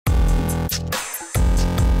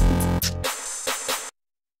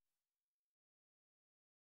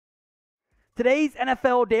Today's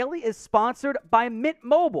NFL Daily is sponsored by Mint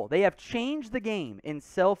Mobile. They have changed the game in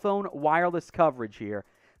cell phone wireless coverage here.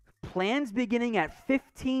 Plans beginning at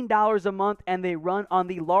 $15 a month, and they run on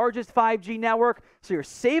the largest 5G network, so you're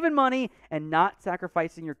saving money and not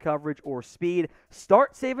sacrificing your coverage or speed.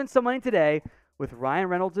 Start saving some money today with Ryan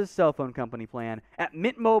Reynolds' cell phone company plan at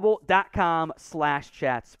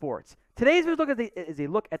mintmobile.com/chatsports. Today's look is a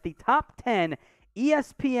look at the top 10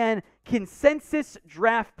 ESPN consensus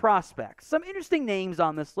draft prospects. Some interesting names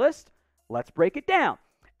on this list. Let's break it down.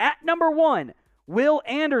 At number 1, Will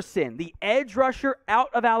Anderson, the edge rusher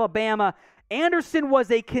out of Alabama. Anderson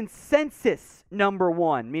was a consensus number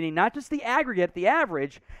 1, meaning not just the aggregate, the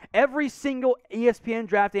average. Every single ESPN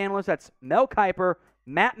draft analyst, that's Mel Kiper,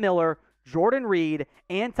 Matt Miller, Jordan Reid,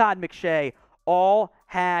 and Todd McShay, all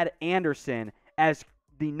had Anderson as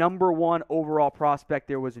the number 1 overall prospect.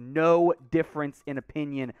 There was no difference in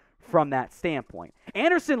opinion from that standpoint.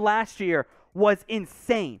 Anderson last year was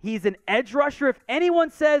insane. He's an edge rusher. If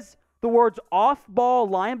anyone says the words off-ball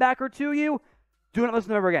linebacker to you, do not listen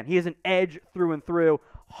to him ever again. He is an edge through and through.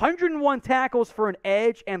 101 tackles for an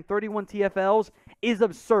edge and 31 TFLs is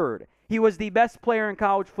absurd. He was the best player in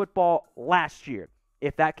college football last year.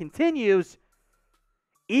 If that continues,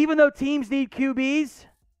 even though teams need QBs,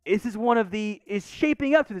 this is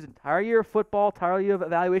shaping up to this entire year of football, entire year of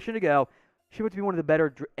evaluation to go. Shaping up to be one of the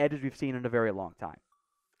better edges we've seen in a very long time.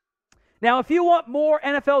 Now, if you want more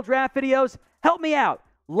NFL draft videos, help me out.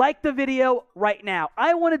 Like the video right now.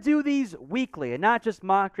 I want to do these weekly and not just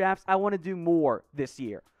mock drafts. I want to do more this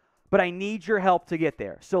year. But I need your help to get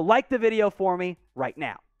there. So like the video for me right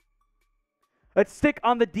now. Let's stick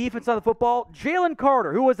on the defense side of the football. Jalen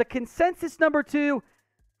Carter, who was a consensus number 2,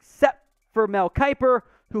 except for Mel Kiper,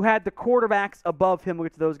 who had the quarterbacks above him. We'll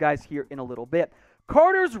get to those guys here in a little bit.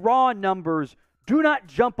 Carter's raw numbers do not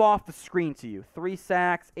jump off the screen to you. 3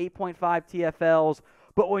 sacks, 8.5 TFLs.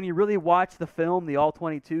 But when you really watch the film, the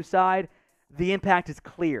All-22 side, the impact is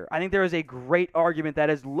clear. I think there is a great argument that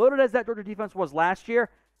as loaded as that Georgia defense was last year,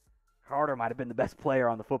 Carter might have been the best player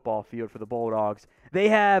on the football field for the Bulldogs. They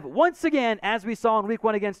have, once again, as we saw in Week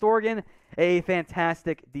 1 against Oregon, a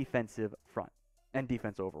fantastic defensive front and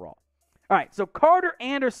defense overall. All right, so Carter,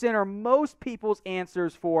 Anderson are most people's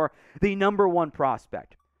answers for the number 1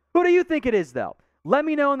 prospect. Who do you think it is, though? Let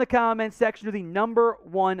me know in the comments section who the number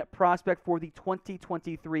 1 prospect for the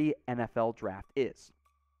 2023 NFL Draft is.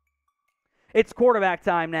 It's quarterback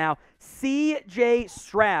time now. C.J.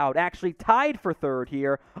 Stroud actually tied for 3rd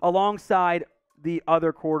here alongside the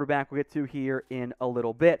other quarterback we'll get to here in a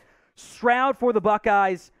little bit. Stroud for the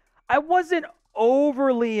Buckeyes, I wasn't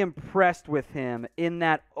overly impressed with him in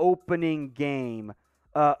that opening game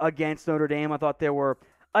against Notre Dame. I thought there were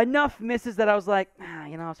enough misses that I was like,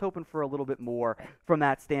 I was hoping for a little bit more from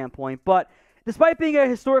that standpoint. But despite being a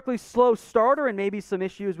historically slow starter and maybe some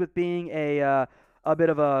issues with being a bit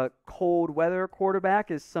of a cold weather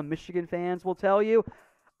quarterback, as some Michigan fans will tell you,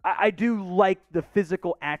 I do like the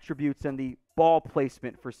physical attributes and the ball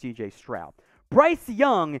placement for C.J. Stroud. Bryce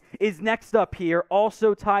Young is next up here,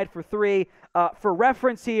 also tied for 3. For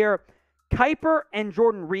reference here, Kiper and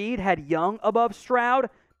Jordan Reid had Young above Stroud.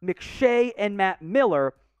 McShay and Matt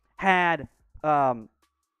Miller had C.J.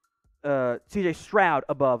 Stroud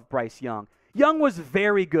above Bryce Young. Young was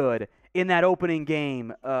very good in that opening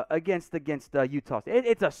game against Utah State.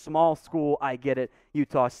 It's a small school, I get it,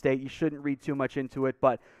 Utah State. You shouldn't read too much into it,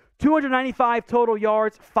 but 295 total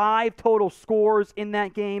yards, 5 total scores in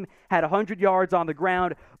that game, had 100 yards on the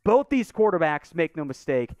ground. Both these quarterbacks, make no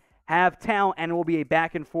mistake, have talent, and it will be a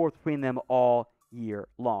back and forth between them all year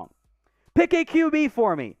long. Pick a QB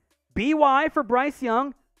for me. BY for Bryce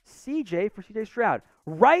Young, CJ for CJ Stroud.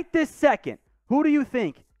 Right this second, who do you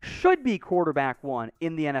think should be quarterback 1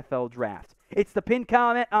 in the NFL Draft? It's the pinned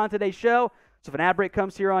comment on today's show, so if an ad break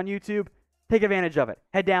comes here on YouTube, take advantage of it.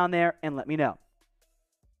 Head down there and let me know.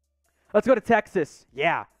 Let's go to Texas.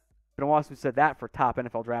 Yeah, been a while since we said that for top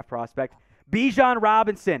NFL Draft prospect. Bijan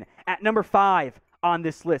Robinson at number 5 on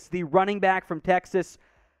this list, the running back from Texas.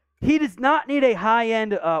 He does not need a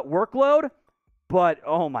high-end workload, but,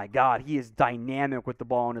 oh my God, he is dynamic with the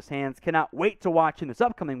ball in his hands. Cannot wait to watch him this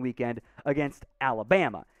upcoming weekend against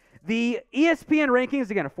Alabama. The ESPN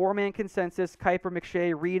rankings, again, a 4-man consensus, Kiper,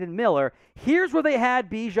 McShay, Reid, and Miller. Here's where they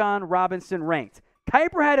had Bijan Robinson ranked.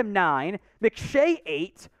 Kiper had him 9, McShay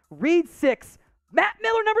 8, Reid 6, Matt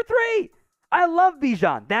Miller number 3. I love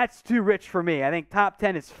Bijan. That's too rich for me. I think top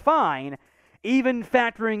 10 is fine, even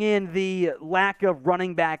factoring in the lack of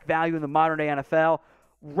running back value in the modern-day NFL.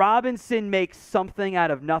 Robinson makes something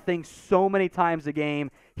out of nothing so many times a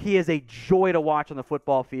game. He is a joy to watch on the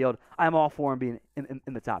football field. I'm all for him being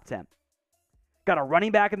in the top 10. got a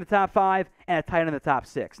running back in the top 5, and a tight end in the top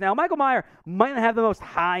 6. Now, Michael Mayer might not have the most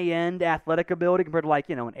high-end athletic ability compared to, like,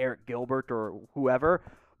 an Eric Gilbert or whoever,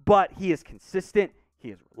 but he is consistent. He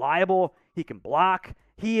is reliable. He can block.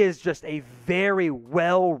 He is just a very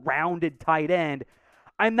well-rounded tight end.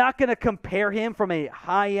 I'm not going to compare him from a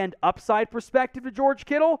high-end upside perspective to George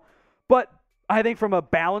Kittle, but I think from a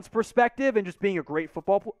balance perspective and just being a great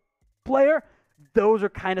football player, those are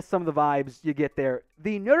kind of some of the vibes you get there.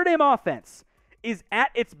 The Notre Dame offense is at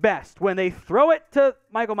its best when they throw it to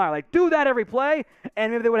Michael Mayer. Like, do that every play,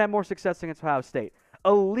 and maybe they would have more success against Ohio State.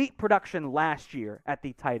 Elite production last year at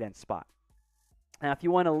the tight end spot. Now, if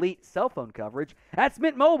you want elite cell phone coverage, that's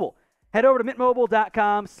Mint Mobile. Head over to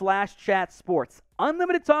mintmobile.com/chatsports.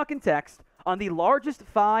 Unlimited talk and text on the largest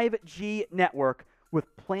 5G network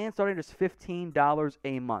with plans starting at just $15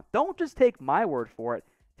 a month. Don't just take my word for it.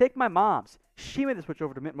 Take my mom's. She made the switch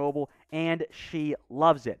over to Mint Mobile, and she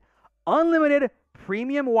loves it. Unlimited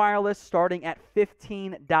premium wireless starting at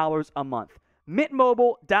 $15 a month.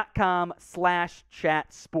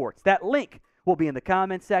 mintmobile.com/chatsports. That link will be in the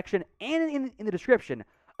comments section and in the description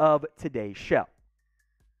of today's show.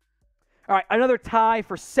 All right, another tie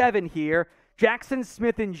for 7 here. Jaxon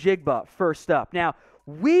Smith-Njigba first up. Now,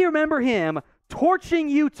 we remember him torching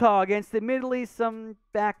Utah against admittedly some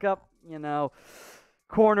backup,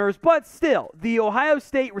 corners, but still, the Ohio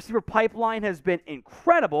State receiver pipeline has been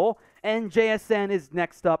incredible, and JSN is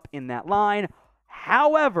next up in that line.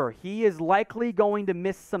 However, he is likely going to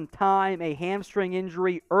miss some time. A hamstring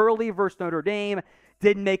injury early versus Notre Dame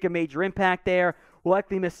didn't make a major impact there. Will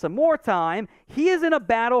likely miss some more time. He is in a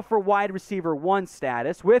battle for wide receiver 1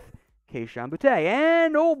 status with Kayshon Boutte.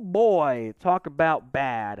 And, oh boy, talk about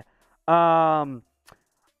bad. I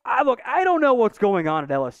don't know what's going on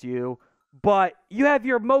at LSU, but you have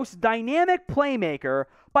your most dynamic playmaker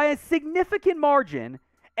by a significant margin,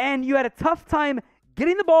 and you had a tough time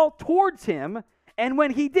getting the ball towards him, and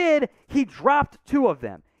when he did, he dropped 2 of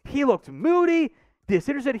them. He looked moody,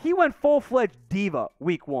 disinterested. He went full-fledged diva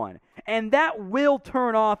week 1, and that will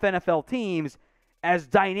turn off NFL teams. As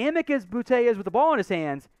dynamic as Boutte is with the ball in his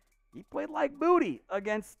hands, he played like booty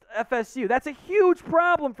against FSU. That's a huge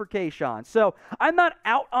problem for Kayshon. So I'm not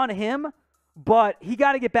out on him, but he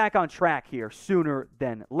got to get back on track here sooner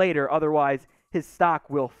than later. Otherwise, his stock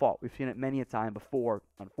will fall. We've seen it many a time before,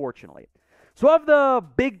 unfortunately. So of the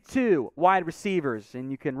big 2 wide receivers, and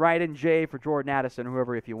you can write in J for Jordan Addison or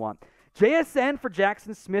whoever if you want, JSN for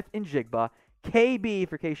Jaxon Smith-Njigba, KB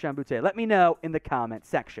for Kayshon Boutte. Let me know in the comment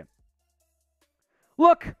section.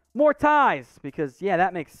 Look, more ties, because,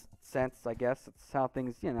 that makes sense, I guess. It's how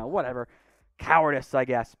things, whatever. Cowardice, I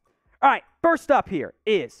guess. All right, first up here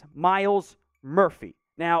is Myles Murphy.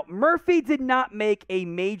 Now, Murphy did not make a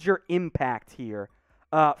major impact here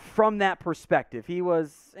from that perspective. He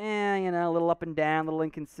was, a little up and down, a little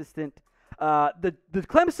inconsistent. The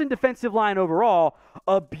Clemson defensive line overall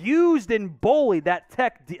abused and bullied that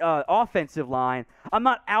Tech offensive line. I'm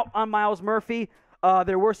not out on Myles Murphy.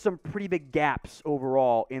 There were some pretty big gaps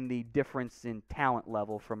overall in the difference in talent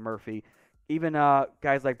level from Murphy. Even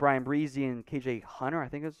guys like Brian Breezy and KJ Hunter, I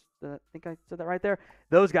think I said that right there.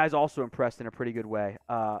 Those guys also impressed in a pretty good way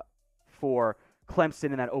for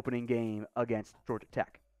Clemson in that opening game against Georgia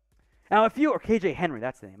Tech. Now, or KJ Henry,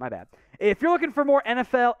 that's the name, my bad. If you're looking for more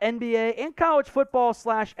NFL, NBA, and college football /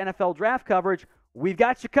 NFL draft coverage, we've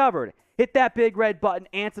got you covered. Hit that big red button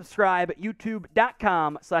and subscribe at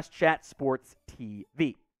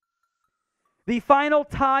youtube.com/chatsportstv. The final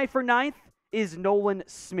tie for 9th is Nolan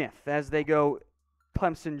Smith as they go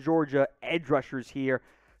Clemson, Georgia edge rushers here.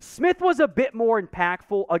 Smith was a bit more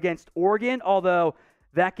impactful against Oregon, although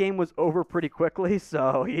that game was over pretty quickly,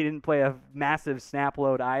 so he didn't play a massive snap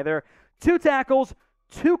load either. 2 tackles,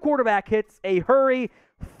 2 quarterback hits, a hurry,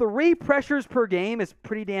 3 pressures per game is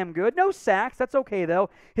pretty damn good. No sacks, that's okay though.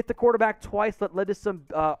 Hit the quarterback twice, that led to some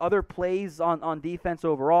other plays on defense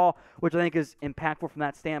overall, which I think is impactful from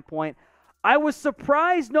that standpoint. I was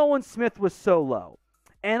surprised Nolan Smith was so low,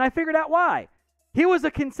 and I figured out why. He was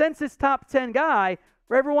a consensus top 10 guy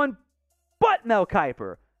for everyone but Mel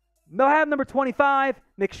Kiper. Mel had number 25,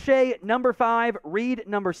 McShay number 5, Reid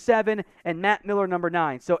number 7, and Matt Miller number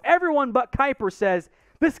 9. So everyone but Kiper says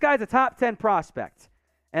this guy's a top 10 prospect.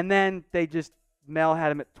 And then Mel had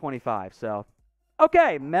him at 25. So,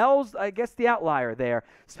 okay, Mel's, I guess, the outlier there.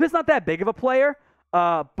 Smith's not that big of a player,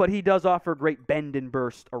 but he does offer great bend and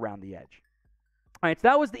burst around the edge. All right, so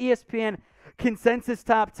that was the ESPN consensus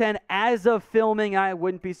top 10. As of filming, I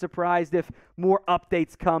wouldn't be surprised if more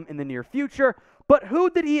updates come in the near future. But who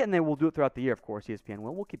did and then we'll do it throughout the year, of course, ESPN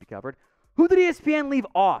will. We'll keep you covered. Who did ESPN leave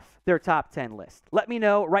off their top 10 list? Let me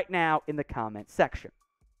know right now in the comments section.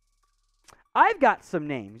 I've got some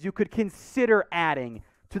names you could consider adding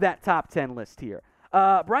to that top 10 list here.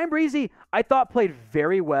 Brian Breezy, I thought played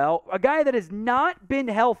very well. A guy that has not been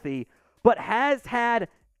healthy, but has had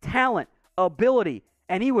talent, ability,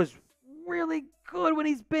 and he was really good when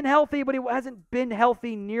he's been healthy, but he hasn't been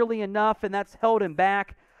healthy nearly enough, and that's held him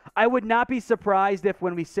back. I would not be surprised if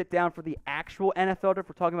when we sit down for the actual NFL draft,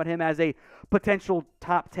 we're talking about him as a potential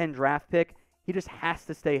top 10 draft pick. He just has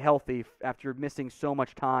to stay healthy after missing so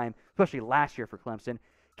much time, especially last year for Clemson.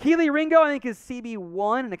 Keely Ringo, I think, is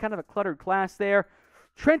CB1 in a kind of a cluttered class there.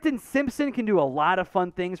 Trenton Simpson can do a lot of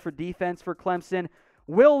fun things for defense for Clemson.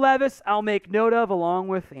 Will Levis, I'll make note of, along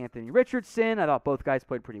with Anthony Richardson. I thought both guys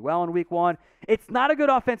played pretty well in week 1. It's not a good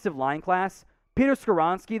offensive line class. Peter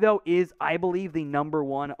Skoronski, though, is, I believe, the number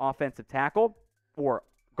 1 offensive tackle or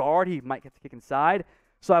guard. He might get to kick inside,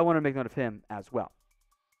 so I want to make note of him as well.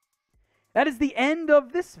 That is the end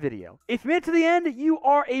of this video. If you made it to the end, you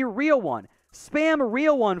are a real one. Spam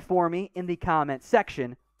real one for me in the comment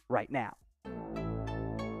section right now.